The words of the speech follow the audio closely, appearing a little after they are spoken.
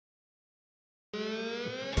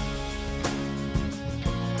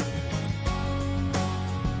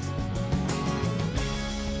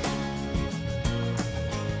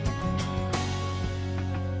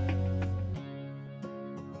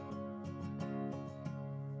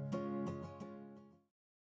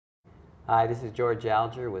Hi, this is George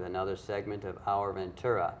Alger with another segment of Our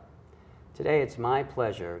Ventura. Today it's my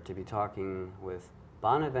pleasure to be talking with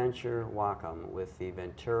Bonaventure Wakam with the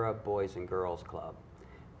Ventura Boys and Girls Club.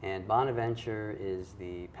 And Bonaventure is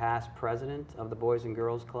the past president of the Boys and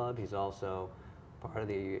Girls Club. He's also part of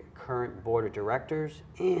the current board of directors,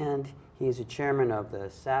 and he is the chairman of the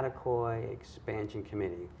Satakoy Expansion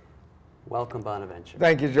Committee. Welcome, Bonaventure.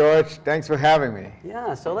 Thank you, George. Thanks for having me.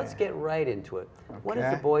 Yeah, so let's get right into it. Okay. What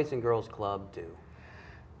does the Boys and Girls Club do?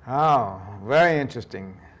 Oh, very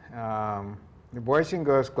interesting. The Boys and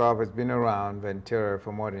Girls Club has been around Ventura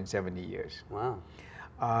for more than 70 years.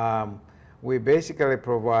 Wow. We basically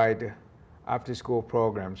provide after-school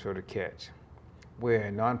programs for the kids. We're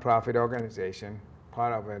a nonprofit organization,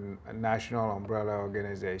 part of a national umbrella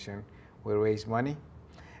organization. We raise money,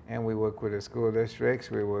 and we work with the school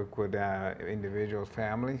districts, we work with individual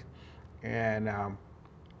families, and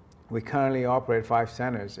we currently operate 5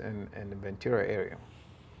 centers in the Ventura area.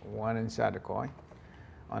 One in Satakoy.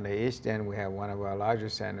 On the east end, we have one of our larger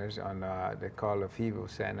centers on, they call the FIBO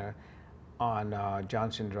Center on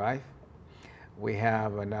Johnson Drive. We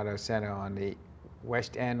have another center on the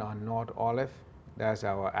west end on North Olive. That's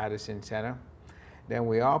our Addison Center. Then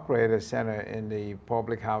we operate a center in the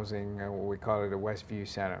public housing, we call it the Westview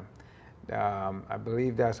Center. I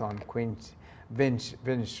believe that's on Vince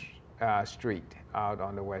Street out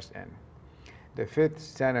on the west end. The 5th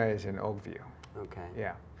center is in Oakview. Okay.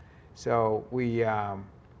 Yeah. So we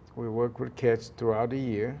work with kids throughout the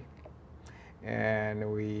year, and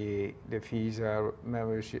the fees,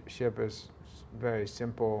 membership is very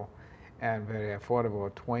simple and very affordable,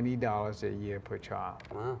 $20 a year per child.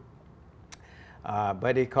 Wow.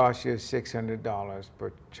 But it costs you $600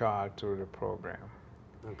 per child through the program.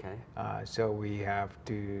 Okay. So we have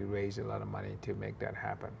to raise a lot of money to make that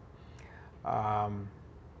happen.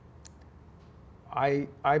 I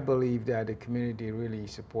believe that the community really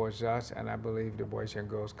supports us, and I believe the Boys and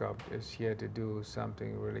Girls Club is here to do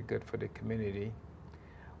something really good for the community.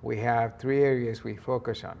 We have 3 areas we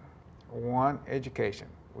focus on. 1, education.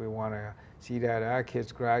 We want to see that our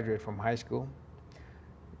kids graduate from high school,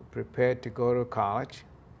 prepared to go to college,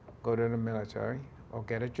 go to the military, or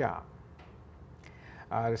get a job.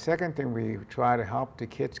 The second thing, we try to help the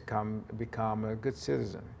kids become a good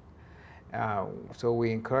citizen. So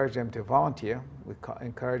we encourage them to volunteer. We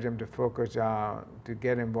encourage them to focus, to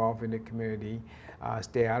get involved in the community,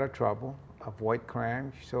 stay out of trouble, avoid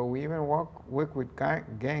crime. So we even work with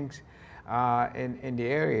gangs in the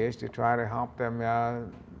areas to try to help them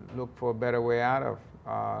look for a better way out of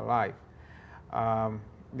life.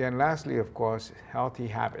 Then lastly, of course, healthy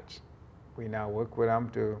habits. We now work with them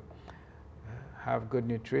to have good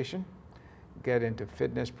nutrition, get into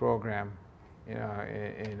fitness program,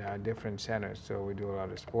 in different centers. So we do a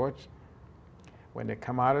lot of sports. When they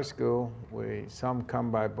come out of school, some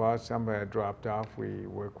come by bus, some are dropped off. We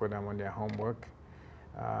work with them on their homework,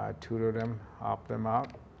 tutor them, help them out.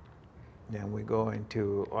 Then we go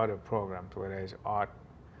into other programs, whether it's art,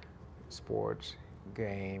 sports,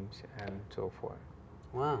 games, and so forth.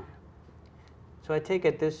 Wow. So I take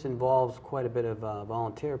it this involves quite a bit of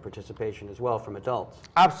volunteer participation as well from adults.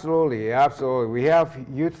 Absolutely, absolutely. We have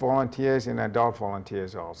youth volunteers and adult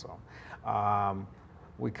volunteers also.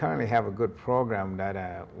 We currently have a good program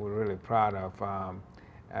that we're really proud of,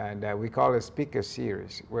 and we call it Speaker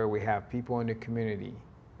Series, where we have people in the community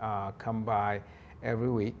come by every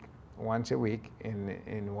week, once a week,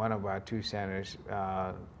 in one of our 2 centers,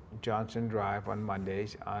 Johnson Drive on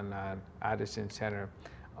Mondays, on Addison Center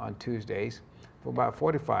on Tuesdays. For about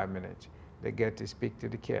 45 minutes, they get to speak to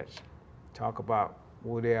the kids, talk about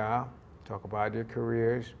who they are, talk about their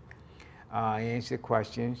careers, answer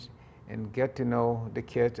questions, and get to know the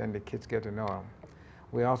kids, and the kids get to know them.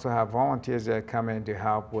 We also have volunteers that come in to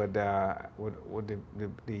help with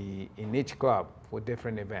in each club for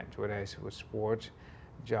different events, whether it's with sports,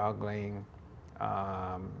 juggling,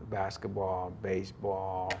 basketball,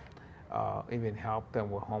 baseball, even help them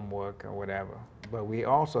with homework or whatever. But we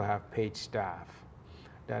also have paid staff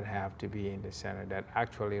that have to be in the center, that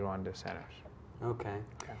actually run the centers. Okay.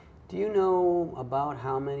 Do you know about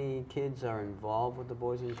how many kids are involved with the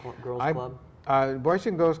Boys and Girls Club? Boys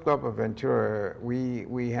and Girls Club of Ventura,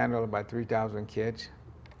 we handle about 3,000 kids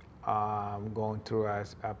going through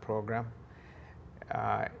our program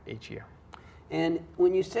each year. And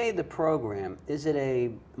when you say the program, is it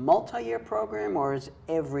a multi-year program, or is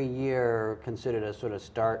every year considered a sort of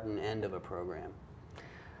start and end of a program?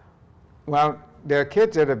 Well, there are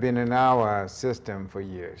kids that have been in our system for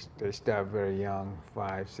years. They start very young,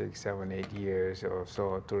 5, 6, 7, 8 years or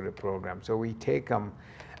so through the program. So we take them,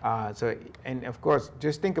 and of course,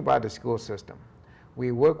 just think about the school system.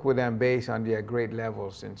 we work with them based on their grade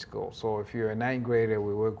levels in school. So if you're a 9th grader,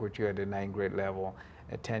 we work with you at the 9th grade level,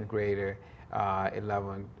 a 10th grader,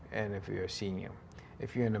 11th, and if you're a senior.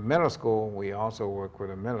 If you're in the middle school, we also work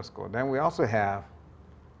with a middle school. Then we also have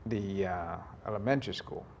the elementary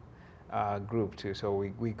school group too. So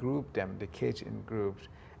we group them, the kids in groups,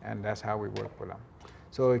 and that's how we work with them.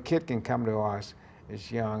 So a kid can come to us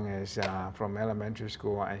as young as from elementary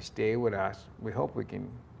school and stay with us. We hope we can,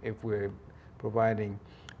 if we're providing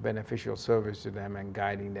beneficial service to them and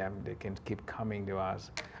guiding them, they can keep coming to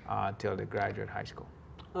us till they graduate high school.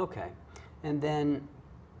 Okay. And then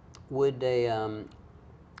would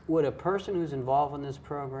a person who's involved in this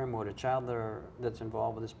program, or a child that's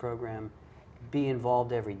involved with this program, be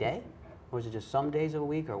involved every day? Or is it just some days a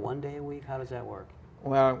week or one day a week? How does that work?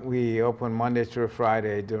 Well, we open Monday through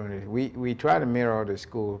Friday during the, we try to mirror the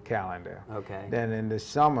school calendar. Okay. Then in the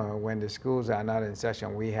summer, when the schools are not in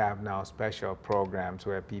session, we have now special programs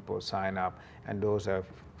where people sign up, and those are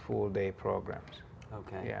full day programs.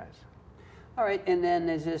 Okay. Yes. All right, and then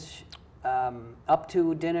is this up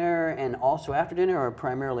to dinner and also after dinner, or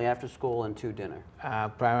primarily after school and to dinner?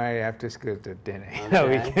 Primarily after school to dinner. Okay. No,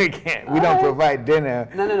 we can't. We don't provide dinner.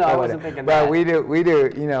 No, I wasn't thinking but that. we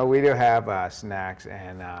do. You know, we do have snacks,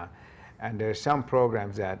 and there's some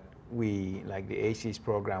programs that we, like the ACES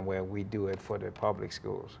program, where we do it for the public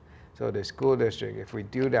schools. So the school district, if we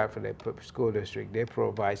do that for the school district, they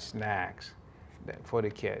provide snacks for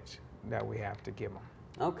the kids that we have to give them.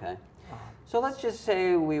 Okay. So let's just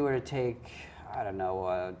say we were to take, I don't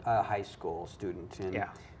know, a high school student. And yeah.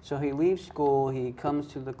 So he leaves school, he comes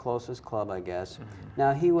to the closest club, I guess. Mm-hmm.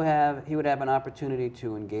 Now he would have an opportunity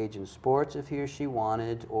to engage in sports if he or she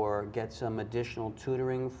wanted, or get some additional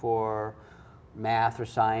tutoring for math or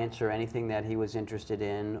science or anything that he was interested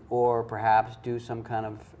in, or perhaps do some kind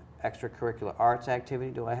of extracurricular arts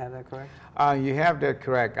activity. Do I have that correct? You have that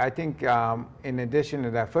correct. I think in addition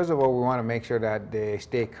to that, first of all, we want to make sure that they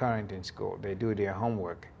stay current in school. They do their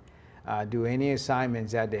homework, do any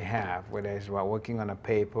assignments that they have, whether it's working on a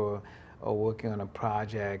paper or working on a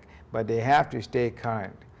project, but they have to stay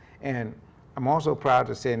current. And I'm also proud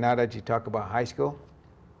to say, now that you talk about high school,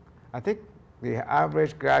 I think the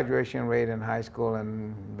average graduation rate in high school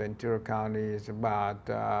in Ventura County is about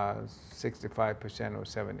 65% or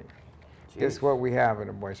 70%. Guess what we have in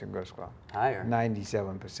the Boys and Girls Club? Higher.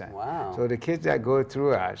 97%. Wow. So the kids that go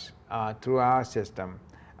through us, through our system,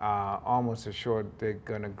 almost assured they're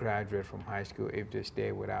going to graduate from high school if they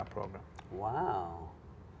stay with our program. Wow.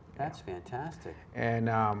 That's fantastic. And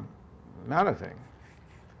another thing,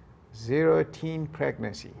 0 teen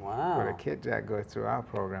pregnancy for the kids that go through our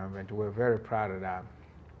program, and we're very proud of that.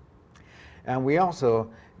 And we also,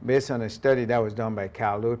 based on a study that was done by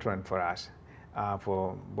Cal Lutheran for us,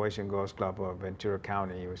 for Boys and Girls Club of Ventura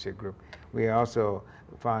County, it was a group, we also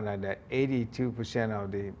found out that 82% of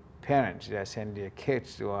the parents that send their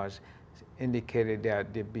kids to us indicated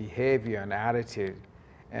that the behavior and attitude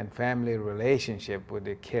and family relationship with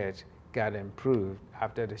the kids got improved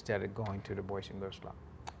after they started going to the Boys and Girls Club.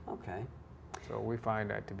 Okay. So we find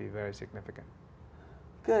that to be very significant.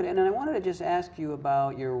 Good, and I wanted to just ask you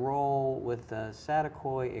about your role with the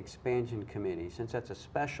Satakoy Expansion Committee, since that's a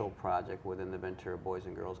special project within the Ventura Boys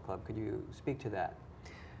and Girls Club. Could you speak to that?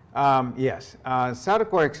 Yes,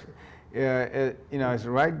 Satakoy, you know, it's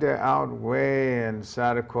right there out way in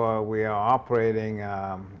Satakoy. We are operating,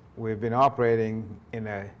 we've been operating in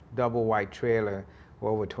a double white trailer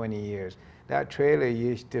for over 20 years. That trailer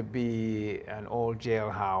used to be an old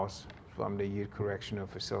jailhouse from the youth correctional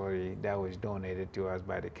facility that was donated to us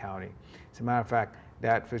by the county. As a matter of fact,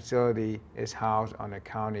 that facility is housed on a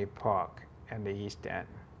county park in the East End.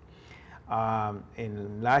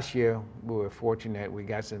 In last year, we were fortunate, we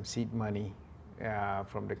got some seed money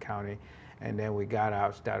from the county, and then we got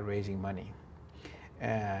out, started raising money.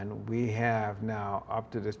 And we have now,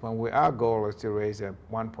 up to this point, our goal is to raise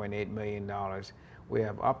 $1.8 million. We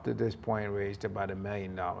have up to this point raised about $1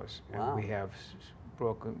 million. Wow. And we have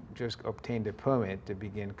just obtained a permit to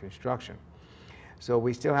begin construction. So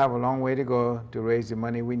we still have a long way to go to raise the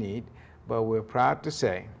money we need, but we're proud to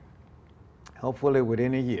say, hopefully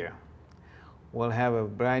within a year, we'll have a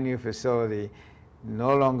brand new facility,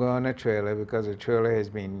 no longer on a trailer because the trailer has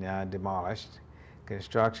been demolished.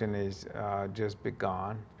 Construction is just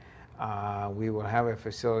begun. We will have a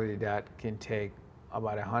facility that can take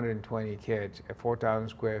about 120 kids, a 4,000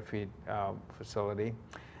 square feet facility.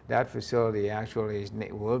 That facility actually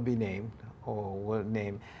will be named, or will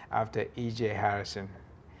name after E.J. Harrison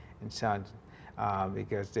and Sons,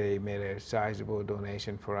 because they made a sizable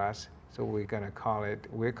donation for us. So we're going to call it,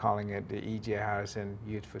 we're calling it the E.J. Harrison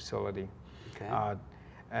Youth Facility. Okay.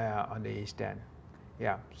 On the East End.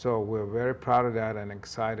 Yeah, so we're very proud of that and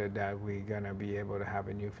excited that we're going to be able to have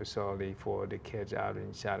a new facility for the kids out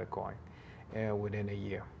in Chattacoy within a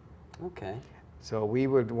year. Okay. So we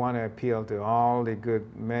would want to appeal to all the good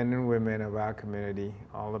men and women of our community,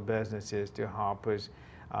 all the businesses, to help us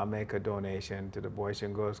make a donation to the Boys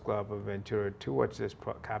and Girls Club of Ventura towards this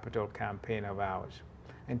capital campaign of ours.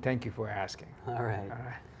 And thank you for asking. All right. All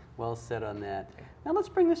right. Well said on that. Now let's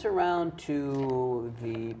bring this around to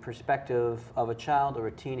the perspective of a child or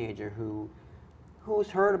a teenager who's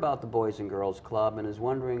heard about the Boys and Girls Club and is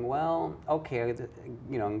wondering, well, okay,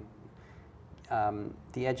 you know,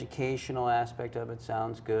 the educational aspect of it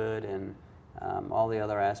sounds good, and all the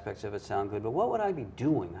other aspects of it sound good, but what would I be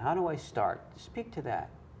doing? How do I start? Speak to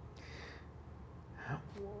that.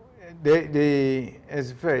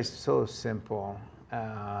 It's very so simple.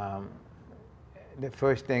 The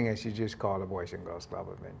first thing is you just call the Boys and Girls Club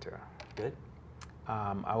of Ventura. Good.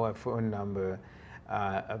 Our phone number,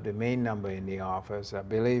 of the main number in the office, I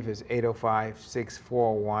believe is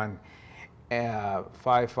 805-641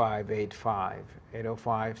 5585,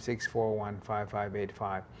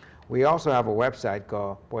 805-641-5585. We also have a website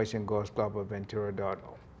called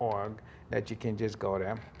boysandgirlsclubofventura.org that you can just go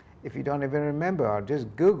there. If you don't even remember, or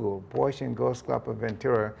just Google Boys and Girls Club of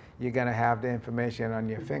Ventura, you're going to have the information on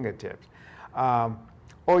your fingertips.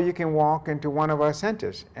 Or you can walk into one of our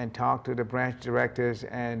centers and talk to the branch directors,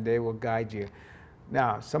 and they will guide you.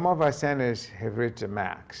 Now, some of our centers have reached the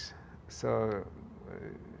max, so,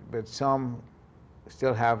 but some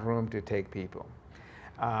still have room to take people.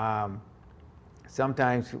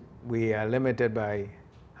 Sometimes we are limited by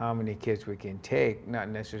how many kids we can take, not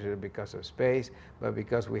necessarily because of space, but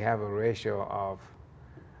because we have a ratio of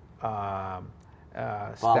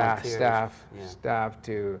staff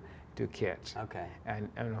to kids. Okay. And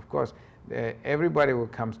of course, everybody who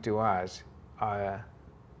comes to us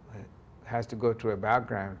has to go through a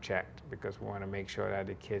background check, because we want to make sure that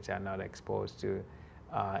the kids are not exposed to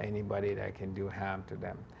anybody that can do harm to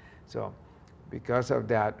them. So because of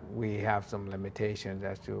that, we have some limitations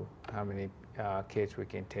as to how many kids we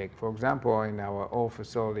can take. For example, in our old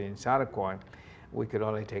facility in Chattacoy, we could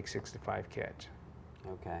only take 65 kids.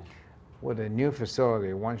 Okay. With a new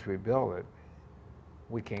facility, once we build it,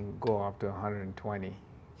 we can go up to 120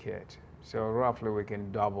 kids. So roughly we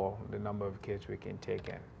can double the number of kids we can take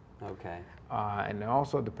in. Okay. And it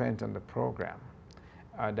also depends on the program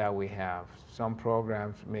that we have. Some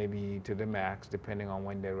programs may be to the max depending on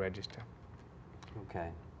when they register.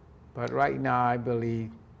 Okay. But right now I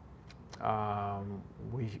believe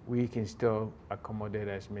we can still accommodate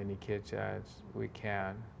as many kids as we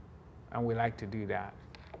can, and we like to do that.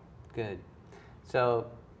 Good.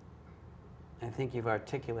 So I think you've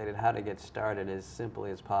articulated how to get started as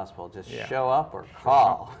simply as possible. Just show up or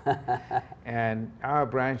call. And our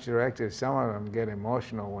branch directors, some of them get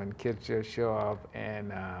emotional when kids just show up,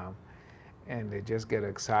 and they just get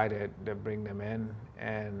excited to bring them in,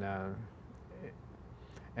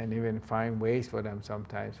 and even find ways for them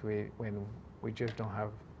sometimes when we just don't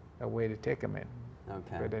have a way to take them in.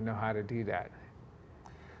 Okay. But they know how to do that.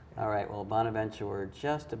 All right, well, Bonaventure, we're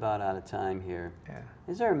just about out of time here. Yeah.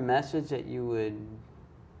 Is there a message that you would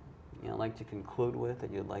like to conclude with,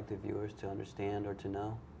 that you'd like the viewers to understand or to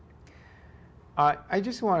know? I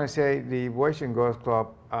just want to say the Boys and Girls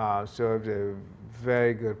Club serves a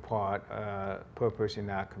very good purpose in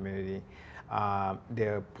our community.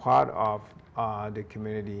 They're part of the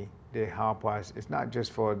community. They help us. It's not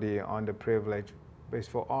just for the underprivileged, but it's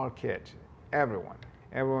for all kids, everyone.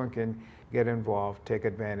 Everyone can get involved, take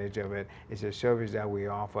advantage of it. It's a service that we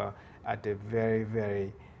offer at a very,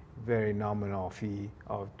 very, very nominal fee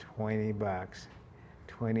of $20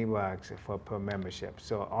 per membership.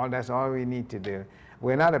 So that's all we need to do.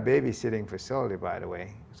 We're not a babysitting facility, by the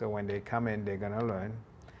way. So when they come in, they're gonna learn.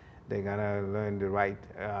 They're gonna learn the right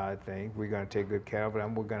thing. We're gonna take good care of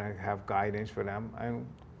them. We're gonna have guidance for them. And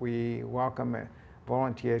we welcome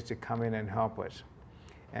volunteers to come in and help us.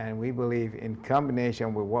 And we believe in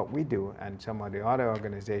combination with what we do and some of the other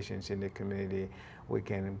organizations in the community, we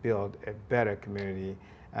can build a better community.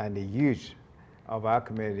 And the youth of our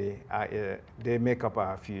community, they make up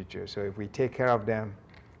our future. So if we take care of them,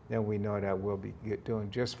 then we know that we'll be doing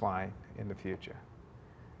just fine in the future.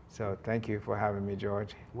 So thank you for having me,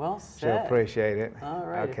 George. Well said. Sure appreciate it. All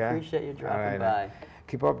right, okay. Appreciate you dropping by.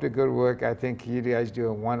 Keep up the good work. I think you guys do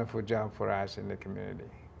a wonderful job for us in the community.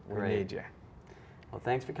 We need you. Well,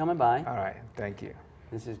 thanks for coming by. All right, thank you.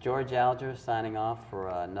 This is George ALGER signing off for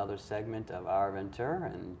another segment of Our Ventura,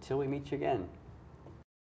 and until we meet you again.